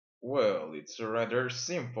Well, it's rather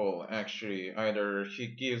simple, actually. Either he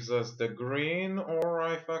gives us the green or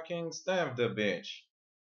I fucking stab the bitch.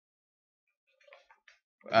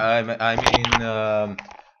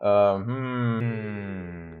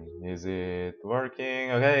 Is it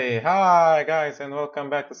working? Okay, hi guys, and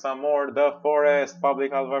welcome back to some more The Forest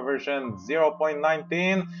public alpha version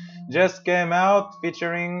 0.19. Just came out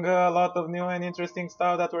featuring a lot of new and interesting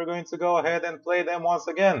stuff that we're going to go ahead and play them once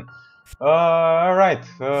again. Alright,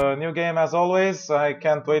 new game as always. I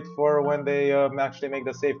can't wait for when they actually make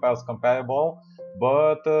the save files compatible.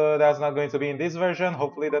 But that's not going to be in this version.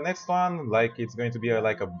 Hopefully the next one, like it's going to be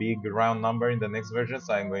like a big round number in the next version.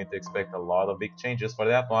 So I'm going to expect a lot of big changes for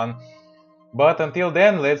that one. But until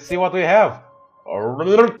then, let's see what we have.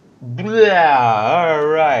 Alright.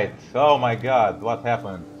 Oh my god, what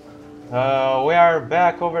happened? We are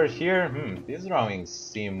back over here. These drawings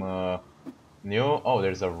seem new. Oh,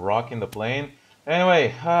 there's a rock in the plane.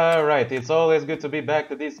 Anyway, right, it's always good to be back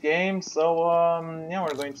to this game. So, yeah,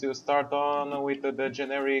 we're going to start on with the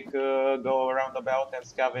generic go around about and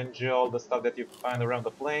scavenge all the stuff that you find around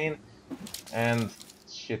the plane. And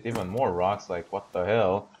shit, even more rocks, like what the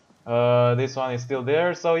hell. This one is still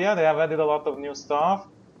there. So yeah, they have added a lot of new stuff.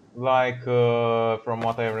 Like, from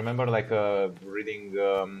what I remember, like reading,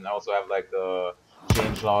 I also have like the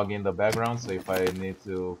change log in the background. So if I need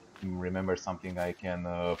to remember something, I can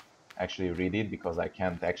actually read it because I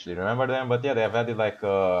can't actually remember them. But yeah, they have added like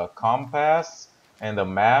a compass and a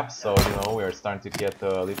map. So, you know, we're starting to get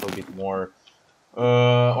a little bit more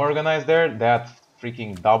organized there. That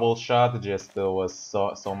freaking double shot just was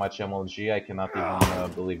so much MLG, I cannot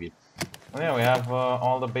even believe it. Well, yeah, we have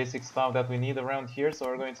all the basic stuff that we need around here, so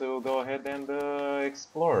we're going to go ahead and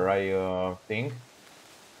explore, I think.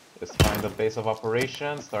 Just find the base of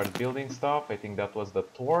operation, start building stuff. I think that was the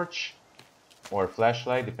torch or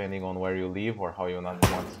flashlight, depending on where you live or how you not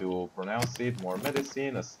want to pronounce it. More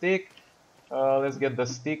medicine, a stick. Let's get the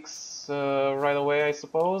sticks right away, I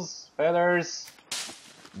suppose. Feathers,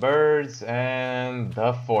 birds, and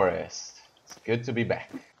the forest. It's good to be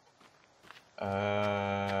back.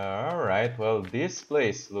 Alright, well, this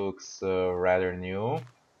place looks rather new.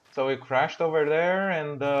 So we crashed over there,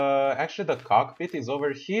 and actually the cockpit is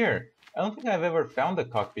over here. I don't think I've ever found a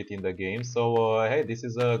cockpit in the game, so hey, this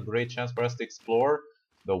is a great chance for us to explore.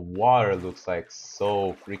 The water looks like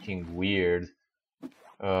so freaking weird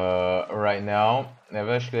right now. I've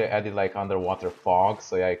actually added like underwater fog,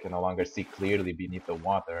 so yeah, I can no longer see clearly beneath the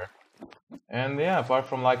water. And yeah, apart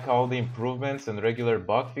from like all the improvements and regular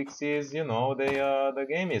bug fixes, you know, the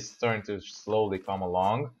game is starting to slowly come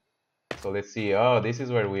along. So let's see. Oh, this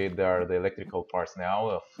is where there are the electrical parts now.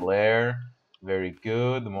 A flare, very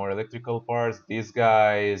good. More electrical parts. These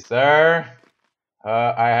guys, sir.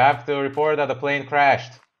 I have to report that the plane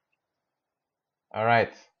crashed. All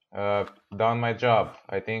right, done my job.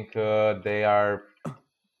 I think they are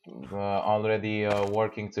already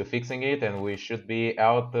working to fixing it, and we should be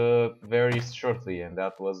out very shortly. And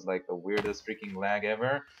that was like the weirdest freaking lag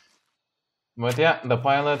ever. But yeah, the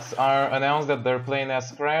pilots are announced that their plane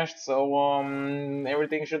has crashed, so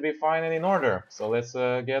everything should be fine and in order. So let's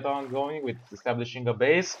get on going with establishing a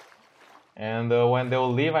base. And when they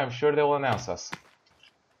will leave, I'm sure they will announce us.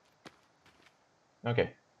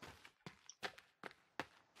 Okay.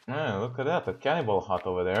 Look at that, a cannibal hut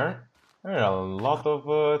over there. There are a lot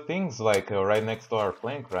of things like right next to our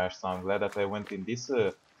plane crash, so I'm glad that I went in this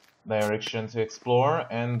direction to explore.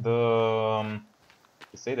 And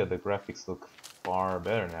to say that the graphics look far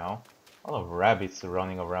better now. A lot of rabbits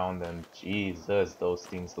running around, and Jesus, those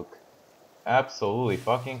things look absolutely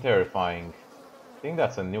fucking terrifying. I think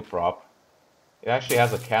that's a new prop. It actually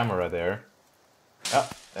has a camera there. Ah,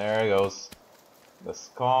 there it goes. The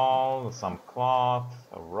skull, some cloth,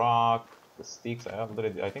 a rock, the sticks.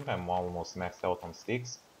 I think I'm almost maxed out on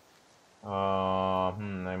sticks.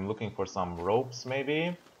 I'm looking for some ropes,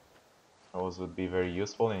 maybe. Those would be very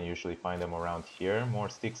useful, and you usually find them around here. More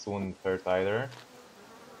sticks wouldn't hurt either.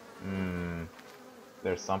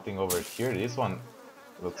 There's something over here. This one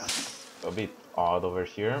looks a bit odd over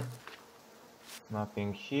here.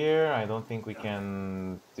 Nothing here. I don't think we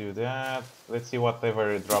can do that. Let's see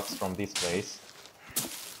whatever drops from this place.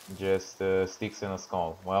 Just sticks and a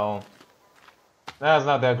skull. Well, that's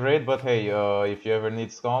not that great, but hey, if you ever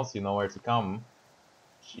need skulls, you know where to come.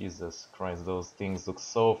 Jesus Christ, those things look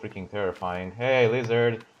so freaking terrifying. Hey,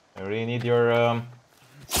 lizard, I really need your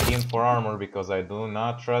skin for armor because I do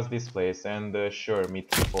not trust this place. And sure,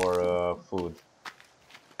 meat for food.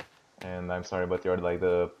 And I'm sorry, but you're like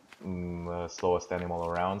the slowest animal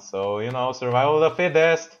around, so you know, survival of the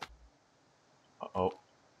fittest. Uh-oh,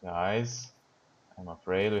 guys, I'm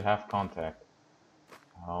afraid we have contact.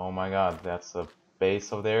 Oh my god, that's a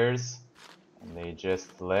base of theirs. And they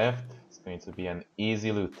just left. It's going to be an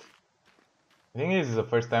easy loot. I think this is the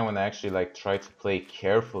first time when I actually like try to play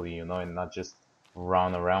carefully, you know, and not just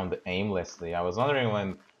run around aimlessly. I was wondering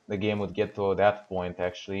when the game would get to that point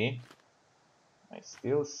actually. I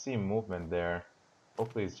still see movement there.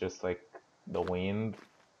 Hopefully it's just like the wind.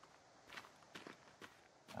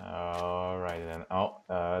 Alright then. Oh,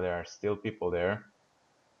 there are still people there.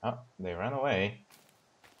 Oh, they ran away.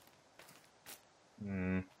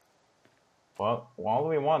 Well, all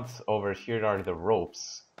we want over here are the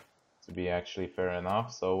ropes, to be actually fair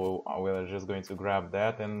enough, so we're just going to grab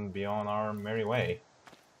that and be on our merry way.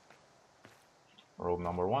 Rope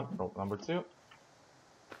number 1, rope number 2.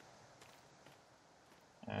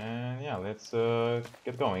 And yeah, let's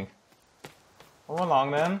get going. Move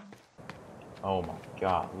along then. Oh my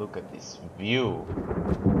god, look at this view.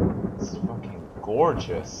 It's fucking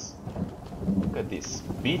gorgeous. Look at this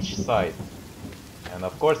beach side. And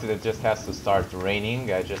of course it just has to start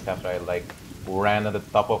raining. I just have to like ran at the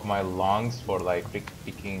top of my lungs for like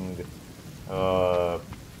picking the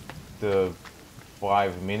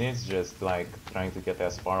 5 minutes, just like trying to get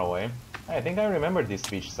as far away. I think I remember this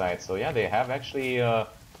beach site, so yeah, they have actually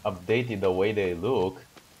updated the way they look,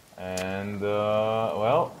 and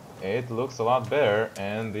well, it looks a lot better,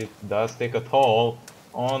 and it does take a toll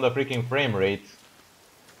on the freaking frame rate.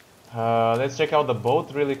 Let's check out the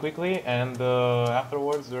boat really quickly, and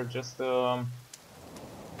afterwards we're just going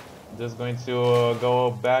to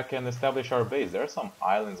go back and establish our base. There are some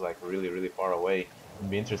islands like really far away. It'd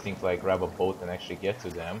be interesting to like grab a boat and actually get to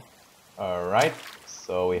them. Alright,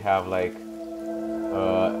 so we have like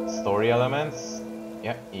story elements.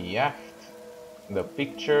 Yeah, yacht, the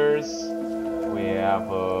pictures. We have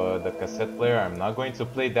the cassette player. I'm not going to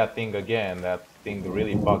play that thing again. That thing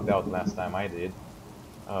really bugged out last time I did.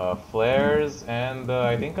 Flares, and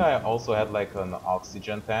I think I also had like an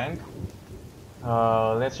oxygen tank.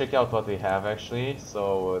 Let's check out what we have actually.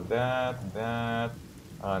 So that,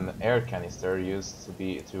 an air canister used to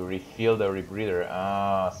be to refill the rebreather.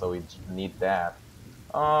 So we need that.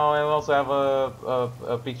 Oh, and we also have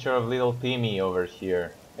a picture of little Timmy over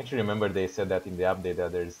here. Actually, remember they said that in the update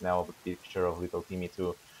that there is now a picture of little Timmy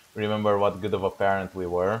to remember what good of a parent we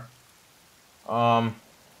were.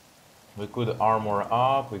 We could armor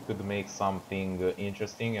up. We could make something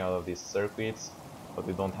interesting out of these circuits, but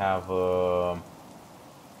we don't have.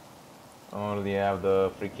 Only have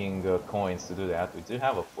the freaking coins to do that. We do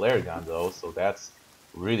have a flare gun though, so that's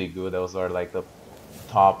really good. Those are like the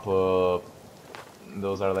top.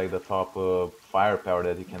 Firepower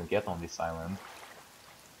that you can get on this island.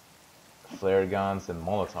 Flare guns and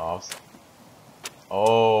molotovs.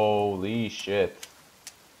 Holy shit!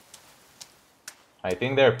 I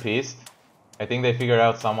think they're pissed. I think they figured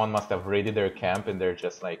out someone must have raided their camp and they're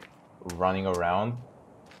just like running around.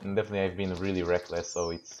 And definitely I've been really reckless,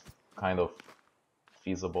 so it's kind of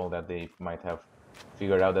feasible that they might have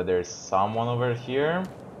figured out that there's someone over here.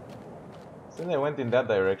 So they went in that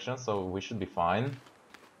direction, so we should be fine.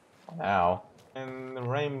 Now, and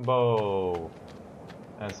rainbow.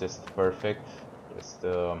 That's just perfect. Just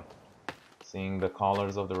seeing the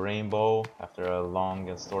colors of the rainbow after a long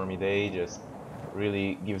and stormy day just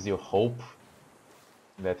really gives you hope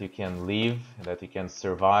that you can live, that you can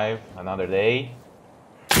survive another day.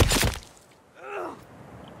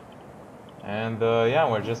 And yeah,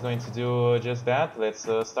 we're just going to do just that. Let's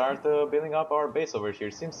start building up our base over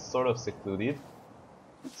here. Seems sort of secluded.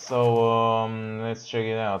 So let's check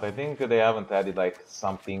it out. I think they haven't added like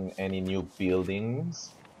any new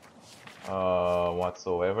buildings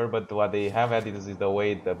whatsoever. But what they have added is the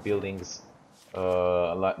way the buildings,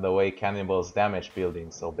 the way cannibals damage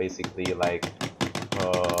buildings. So basically like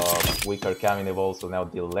weaker cannibals will now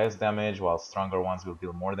deal less damage, while stronger ones will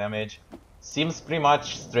deal more damage. Seems pretty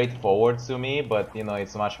much straightforward to me, but you know,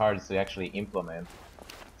 it's much harder to actually implement.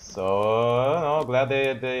 So, no, glad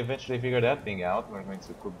they eventually figured that thing out. We're going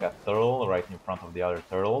to cook that turtle right in front of the other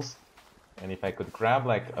turtles. And if I could grab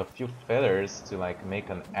like a few feathers to like make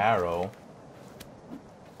an arrow.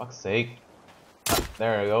 Fuck's sake.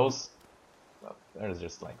 There it goes. There's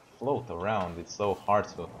just like float around. It's so hard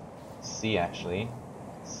to see actually.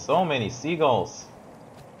 So many seagulls.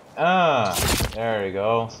 There we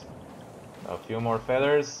go. A few more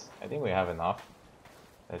feathers. I think we have enough.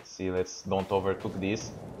 Let's see, don't overcook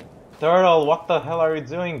these. Turtle, what the hell are you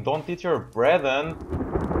doing? Don't eat your brethren.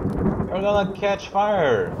 You're gonna catch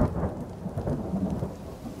fire.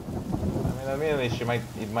 I mean,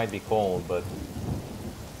 it might be cold, but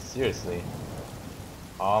seriously.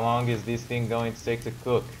 How long is this thing going to take to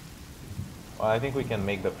cook? Well, I think we can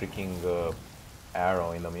make the freaking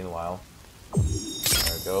arrow in the meanwhile.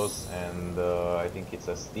 There it goes, and I think it's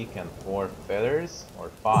a stick and 4 feathers, or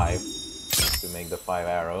 5, to make the 5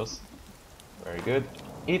 arrows. Very good.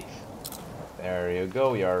 Eat! There you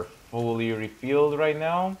go, we are fully refilled right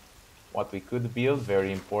now. What we could build,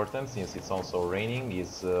 very important, since it's also raining,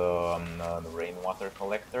 is the rainwater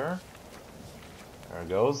collector. There it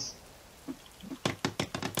goes.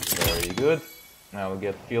 Very good. Now we'll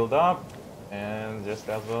get filled up, and just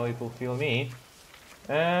as well it will fill me.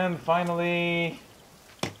 And finally,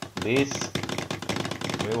 this.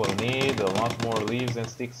 We will need a lot more leaves and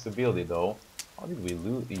sticks to build it though. How did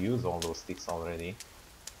we use all those sticks already?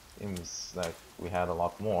 Seems like we had a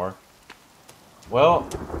lot more. Well,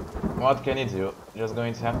 what can you do? Just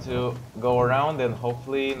going to have to go around and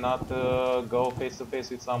hopefully not go face to face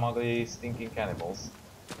with some ugly stinking cannibals.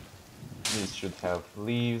 These should have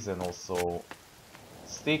leaves and also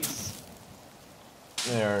sticks.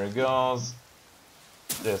 There it goes.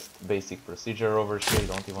 Just basic procedure over here,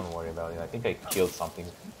 don't even worry about it. I think I killed something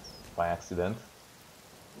by accident.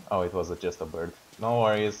 Oh, it was just a bird. No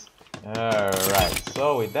worries. Alright,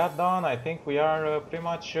 so with that done, I think we are pretty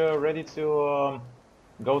much ready to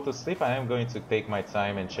go to sleep. I am going to take my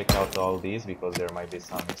time and check out all these because there might be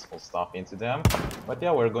some useful stuff into them. But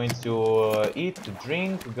yeah, we're going to eat,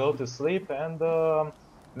 drink, go to sleep, and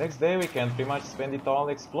next day we can pretty much spend it all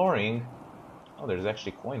exploring. Oh, there's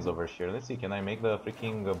actually coins over here. Let's see, can I make the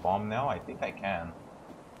freaking bomb now? I think I can.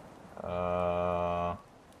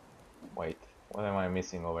 Wait, what am I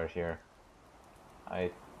missing over here? I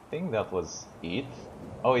think that was it.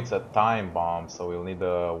 Oh, it's a time bomb, so we'll need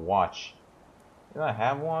a watch. Did I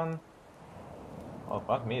have one? Oh,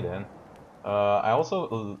 fuck me then. I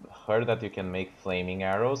also heard that you can make flaming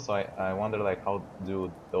arrows, so I wonder like how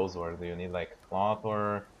do those work? Do you need like cloth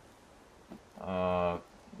or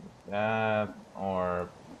that, or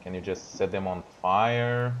can you just set them on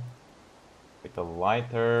fire with a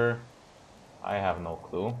lighter? I have no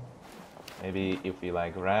clue. Maybe if we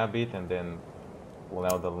like grab it and then pull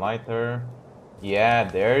out the lighter. Yeah,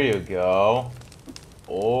 there you go.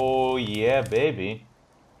 Oh yeah, baby.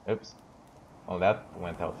 Oops. Oh, that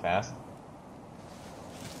went out fast.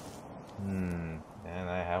 And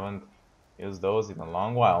I haven't used those in a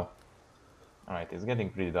long while. Alright, it's getting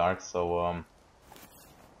pretty dark, so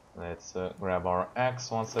let's grab our axe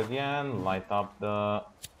once again, light up the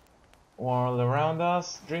world around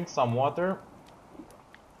us, drink some water.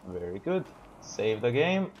 Very good. Save the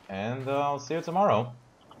game, and I'll see you tomorrow.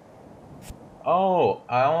 Oh,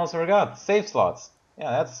 I almost forgot. Save slots.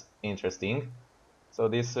 Yeah, that's interesting. So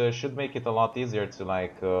this should make it a lot easier to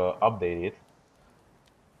like update it.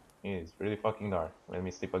 It's really fucking dark. Let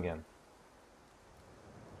me sleep again.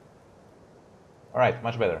 Alright,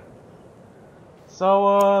 much better.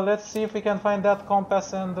 So let's see if we can find that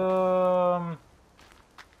compass and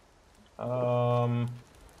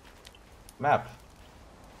map.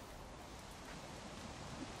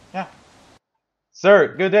 Yeah.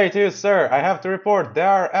 Sir, good day to you, sir. I have to report there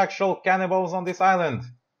are actual cannibals on this island.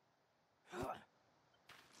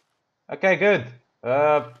 Okay, good.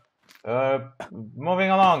 Moving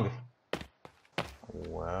along.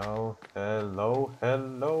 Well, hello,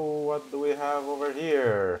 hello. What do we have over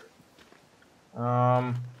here?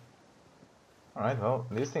 Alright, well,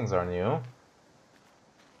 these things are new.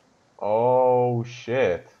 Oh,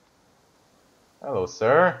 shit. Hello,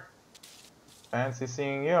 sir. Fancy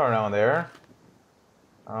seeing you around there.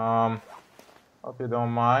 Hope you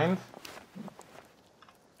don't mind.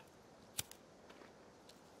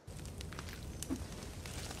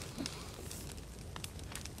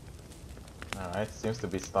 Alright, seems to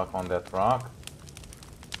be stuck on that rock.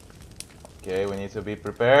 Okay, we need to be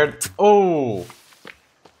prepared. Oh!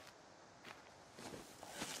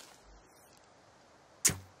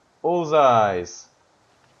 Bullseyes!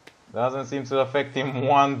 Doesn't seem to affect him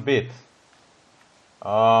one bit.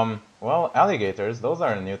 Well, alligators, those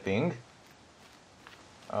are a new thing.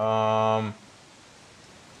 How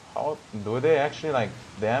do they actually like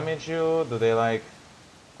damage you? Do they like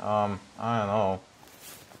I don't know.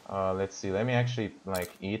 Let's see, let me actually like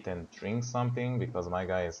eat and drink something because my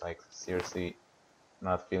guy is like seriously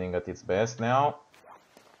not feeling at its best now.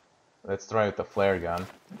 Let's try with the flare gun.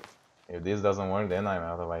 If this doesn't work, then I'm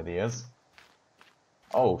out of ideas.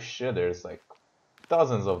 Oh shit, there's like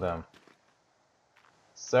dozens of them.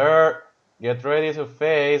 Sir, get ready to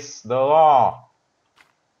face the law.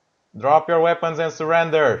 Drop your weapons and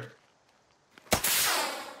surrender.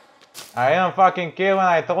 I am fucking killing,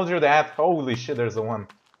 I told you that. Holy shit, there's a one.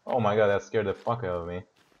 Oh my god, that scared the fuck out of me.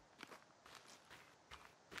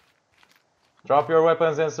 Drop your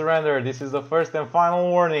weapons and surrender. This is the first and final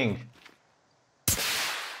warning.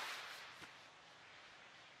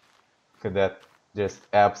 Look at that Just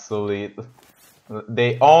absolute.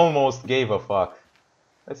 They almost gave a fuck.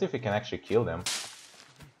 Let's see if we can actually kill them.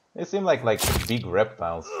 They seem like big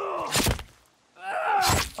reptiles.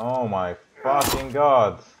 Oh my fucking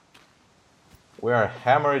god. We are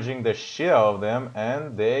hemorrhaging the shit out of them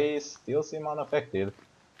and they still seem unaffected.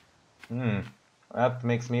 That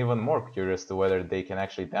makes me even more curious to whether they can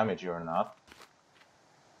actually damage you or not.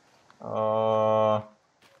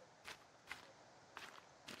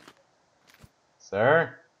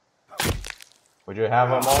 Sir? Would you have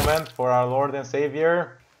a moment for our Lord and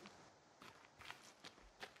Savior?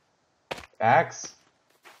 Axe?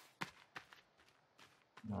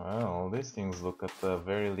 Well, these things look at the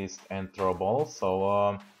very least answerable,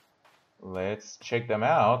 so let's check them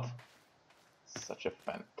out. Such a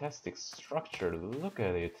fantastic structure, look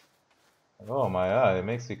at it. Oh my god, it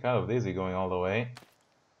makes me kind of dizzy going all the way.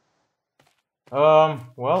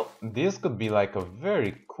 Well, this could be like a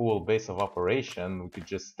very cool base of operation. We could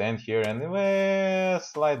just stand here and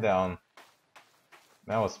slide down.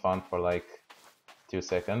 That was fun for like 2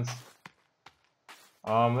 seconds.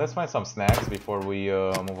 Let's find some snacks before we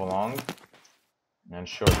move along. And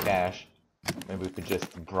short cash. Maybe we could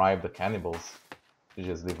just bribe the cannibals to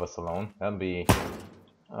just leave us alone. That'd be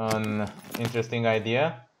an interesting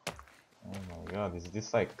idea. Oh my god, is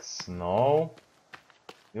this like snow?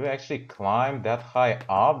 Do we actually climb that high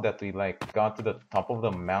up that we like got to the top of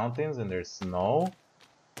the mountains and there's snow?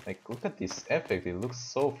 Like, look at this effect, it looks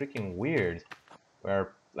so freaking weird. We're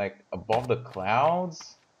like above the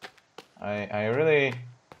clouds. I really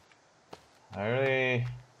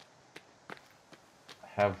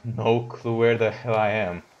have no clue where the hell I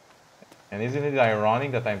am. And isn't it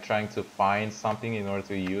ironic that I'm trying to find something in order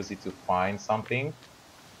to use it to find something?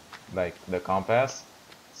 Like the compass.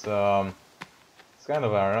 So it's kind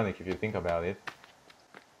of ironic if you think about it.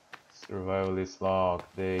 Survivalist log,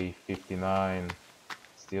 day 59.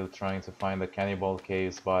 Still trying to find the cannibal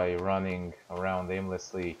caves by running around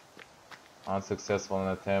aimlessly. Unsuccessful in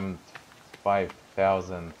attempt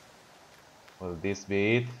 5,000. Will this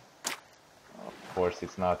be it? Of course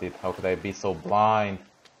it's not it. How could I be so blind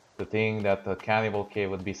to think that the cannibal cave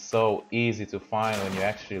would be so easy to find when you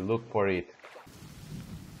actually look for it?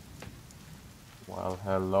 Well,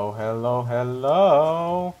 hello, hello,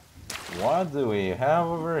 hello! What do we have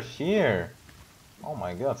over here? Oh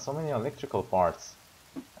my god, so many electrical parts.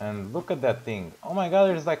 And look at that thing. Oh my god,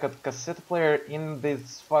 there's like a cassette player in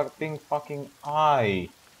this fucking eye.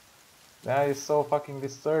 That is so fucking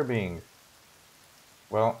disturbing.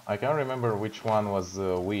 Well, I can't remember which one was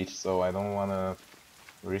which, so I don't wanna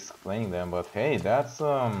risk playing them, but hey, that's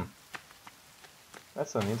an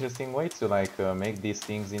interesting way to like make these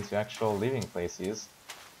things into actual living places.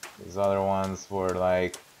 These other ones were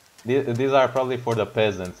like, these are probably for the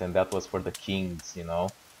peasants and that was for the kings, you know.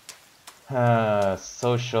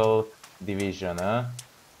 Social division, huh?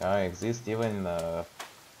 Exist even in a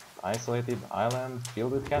isolated island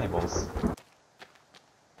filled with cannibals.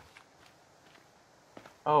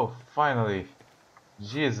 Oh, finally.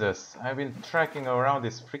 Jesus, I've been trekking around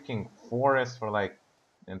this freaking forest for like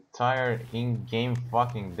the entire in-game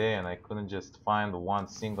fucking day and I couldn't just find one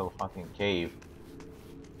single fucking cave.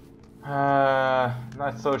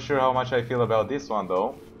 Not so sure how much I feel about this one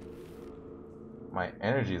though. My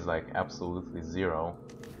energy is like absolutely zero.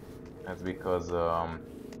 That's because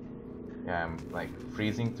yeah, I'm like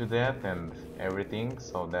freezing to death and everything,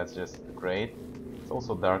 so that's just great. It's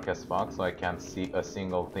also dark as fuck, so I can't see a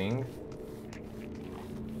single thing.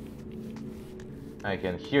 I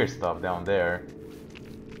can hear stuff down there.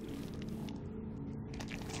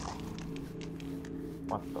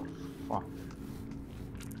 What the fuck?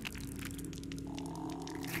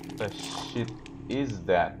 What the shit is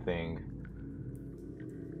that thing?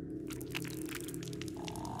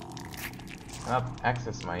 Cannot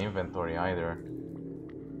access my inventory either.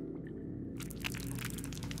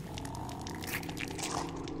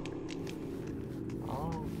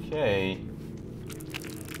 Okay.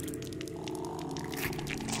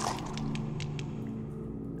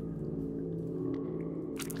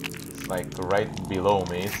 It's like right below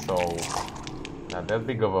me, so not that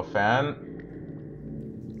big of a fan.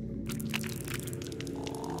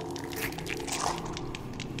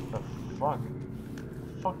 The fuck?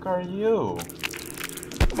 The fuck are you?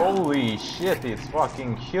 Holy shit, it's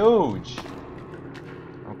fucking huge!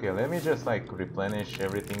 Okay, let me just like replenish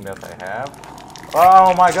everything that I have.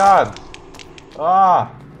 Oh my god!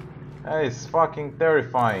 Ah! That is fucking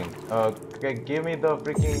terrifying. Okay, give me the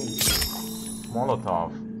freaking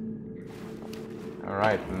Molotov.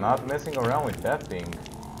 Alright, not messing around with that thing.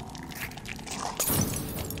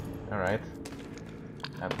 Alright.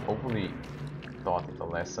 That hopefully taught it a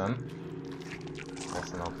lesson.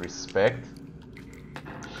 That's enough respect.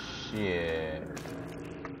 Shit.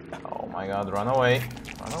 Oh my god, run away.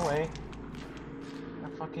 Run away. The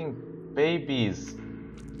fucking babies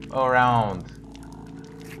around.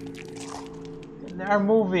 They're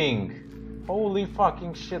moving. Holy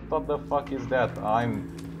fucking shit, what the fuck is that?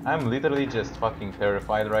 I'm literally just fucking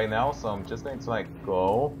terrified right now, so I'm just going to like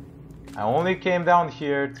go. I only came down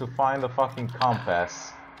here to find the fucking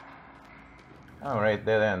compass. Alright,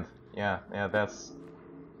 dead end. Yeah, that's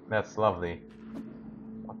lovely.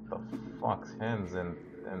 What the fuck? Hands and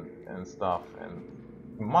stuff and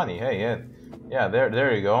money. Hey, yeah,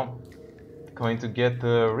 there you go. Going to get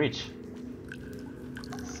rich.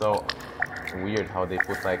 So weird how they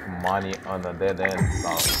put like money on a dead end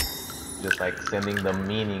stuff. Just like sending the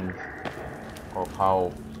meaning of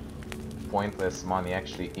how pointless money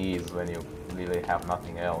actually is when you really have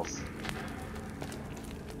nothing else.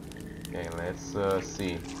 Okay, let's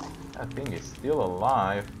see. That thing is still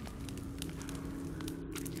alive.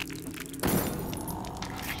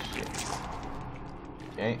 Shit.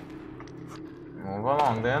 Okay. Move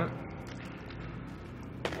along then.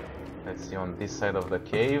 Let's see on this side of the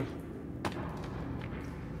cave.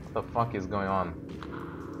 What the fuck is going on?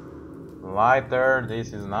 Lighter,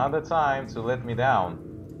 this is not the time to let me down.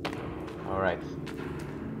 Alright.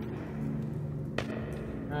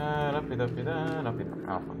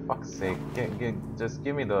 Oh, for fuck's sake. Just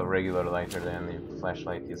give me the regular lighter then. The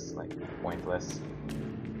flashlight is like pointless.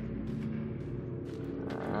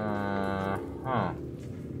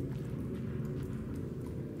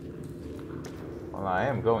 Well, I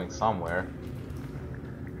am going somewhere.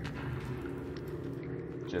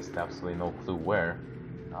 Just absolutely no clue where.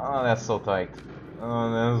 Oh, that's so tight. Oh,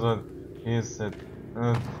 that's what he said.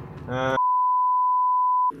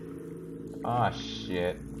 Ah,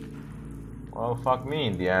 shit. Well, fuck me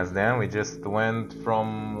in the ass then. We just went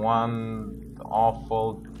from one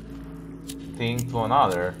awful thing to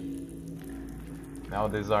another. Now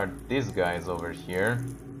these guys over here.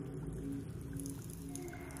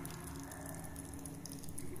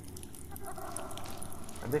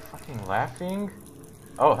 Are they fucking laughing?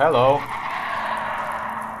 Oh, hello.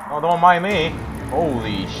 Oh, don't mind me.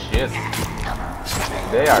 Holy shit.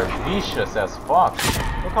 They are vicious as fuck.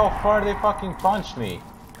 Look how far they fucking punched me.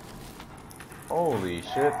 Holy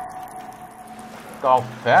shit. Look how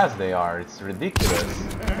fast they are. It's ridiculous.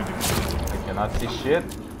 I cannot see shit.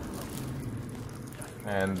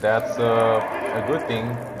 And that's a good thing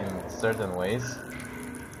in certain ways.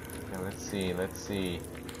 Okay, let's see.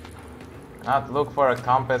 Not look for a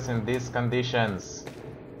compass in these conditions.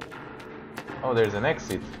 Oh, there's an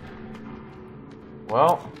exit.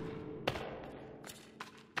 Well,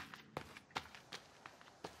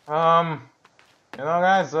 you know,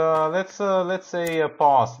 guys, let's say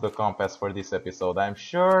pause the compass for this episode. I'm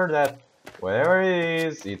sure that whatever it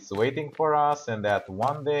is, it's waiting for us, and that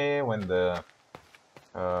one day when the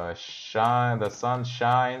sun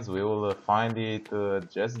shines, we will find it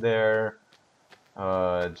just there,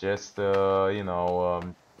 you know,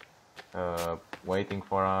 waiting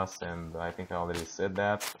for us. And I think I already said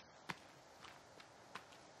that.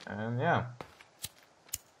 And yeah,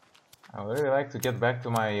 I would really like to get back to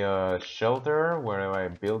my shelter where I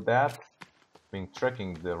built that. I've been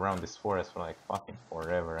trekking around this forest for like fucking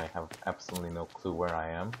forever. I have absolutely no clue where I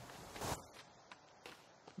am.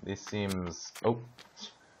 This seems... oh,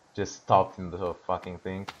 just stopped in the fucking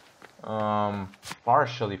thing.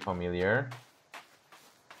 Partially familiar.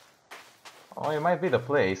 Oh, it might be the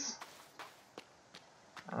place.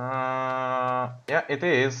 Yeah, it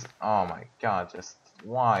is. Oh my god, just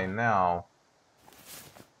why now?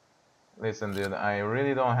 Listen, dude, I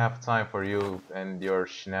really don't have time for you and your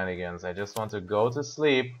shenanigans. I just want to go to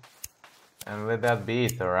sleep and let that be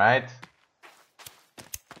it, alright?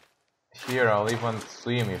 Here, I'll even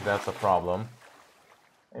swim if that's a problem.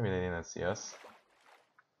 Maybe they didn't see us.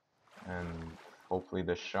 And hopefully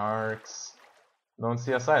the sharks don't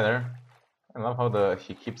see us either. I love how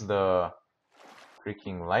he keeps the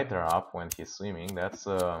freaking lighter up when he's swimming. That's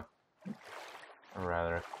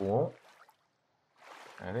rather cool.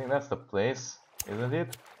 I think that's the place, isn't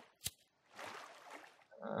it?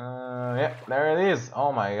 Yeah, there it is.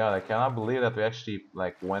 Oh my god, I cannot believe that we actually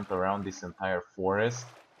like went around this entire forest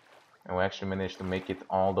and we actually managed to make it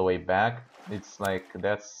all the way back. It's like,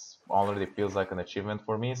 that's already feels like an achievement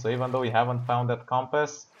for me. So even though we haven't found that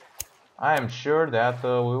compass, I am sure that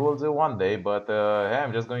we will do one day. But yeah,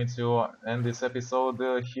 I'm just going to end this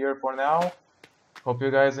episode here for now. Hope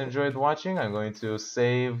you guys enjoyed watching. I'm going to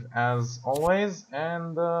save as always,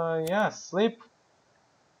 and yeah, sleep,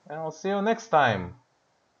 and I'll see you next time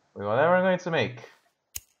with whatever I'm going to make.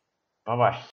 Bye bye.